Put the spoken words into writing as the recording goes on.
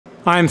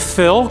I'm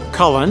Phil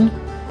Cullen,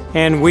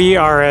 and we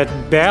are at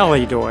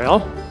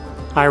Ballydoyle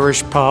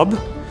Irish Pub.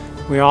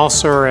 We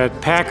also are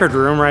at Packard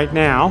Room right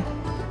now,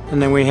 and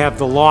then we have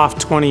the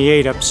Loft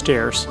 28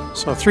 upstairs.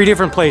 So 3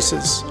 different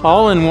places,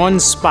 all in one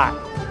spot.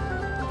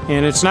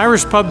 And it's an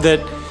Irish pub that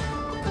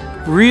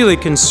really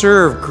can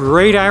serve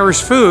great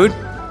Irish food,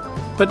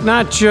 but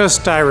not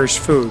just Irish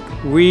food.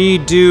 We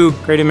do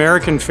great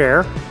American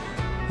fare.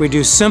 We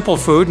do simple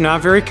food,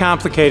 not very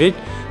complicated,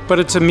 but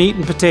it's a meat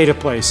and potato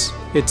place.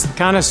 It's the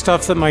kind of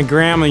stuff that my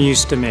grandma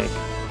used to make.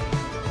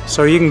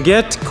 So you can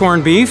get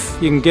corned beef,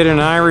 you can get an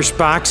Irish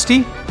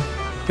boxty,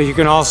 but you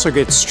can also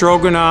get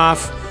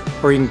stroganoff,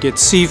 or you can get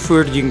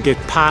seafood, you can get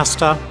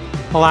pasta,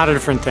 a lot of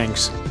different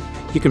things.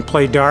 You can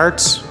play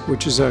darts,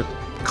 which is a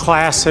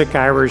classic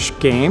Irish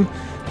game.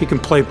 You can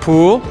play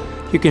pool.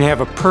 You can have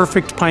a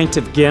perfect pint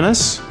of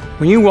Guinness.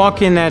 When you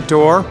walk in that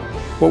door,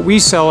 what we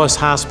sell is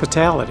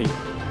hospitality.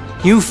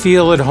 You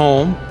feel at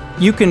home.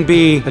 You can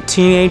be a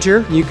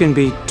teenager, you can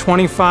be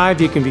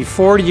 25, you can be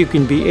 40, you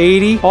can be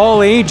 80.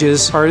 All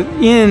ages are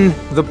in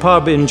the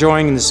pub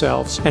enjoying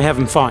themselves and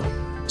having fun.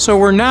 So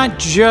we're not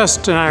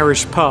just an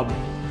Irish pub.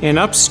 And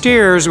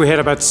upstairs we had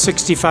about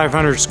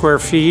 6,500 square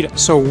feet,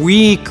 so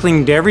we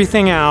cleaned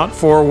everything out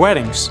for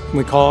weddings.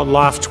 We call it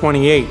Loft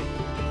 28.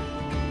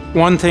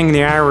 One thing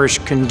the Irish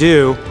can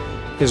do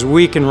is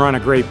we can run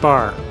a great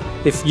bar.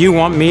 If you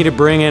want me to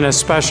bring in a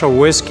special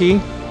whiskey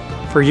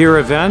for your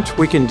event,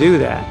 we can do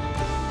that.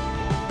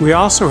 We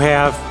also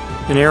have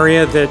an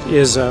area that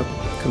is a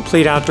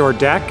complete outdoor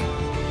deck.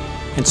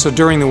 And so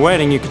during the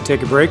wedding, you can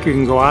take a break, you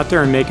can go out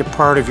there and make it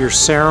part of your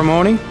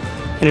ceremony.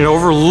 And it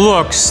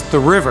overlooks the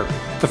river,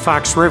 the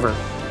Fox River,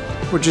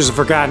 which is a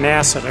forgotten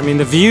asset. I mean,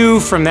 the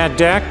view from that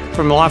deck,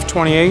 from the Loft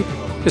 28,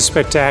 is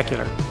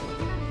spectacular.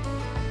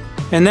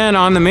 And then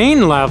on the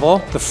main level,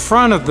 the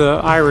front of the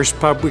Irish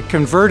pub, we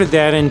converted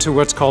that into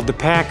what's called the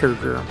Packard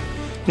Room.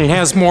 And it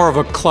has more of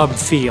a club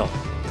feel.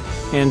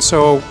 And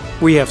so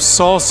we have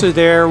salsa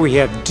there, we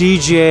have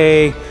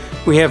DJ,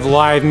 we have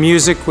live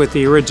music with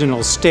the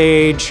original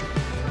stage,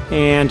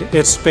 and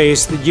it's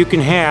space that you can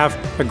have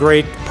a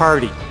great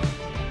party.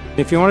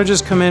 If you want to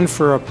just come in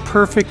for a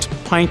perfect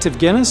pint of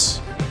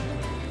Guinness,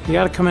 you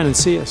got to come in and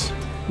see us.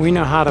 We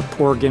know how to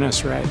pour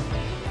Guinness right.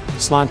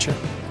 Sláinte.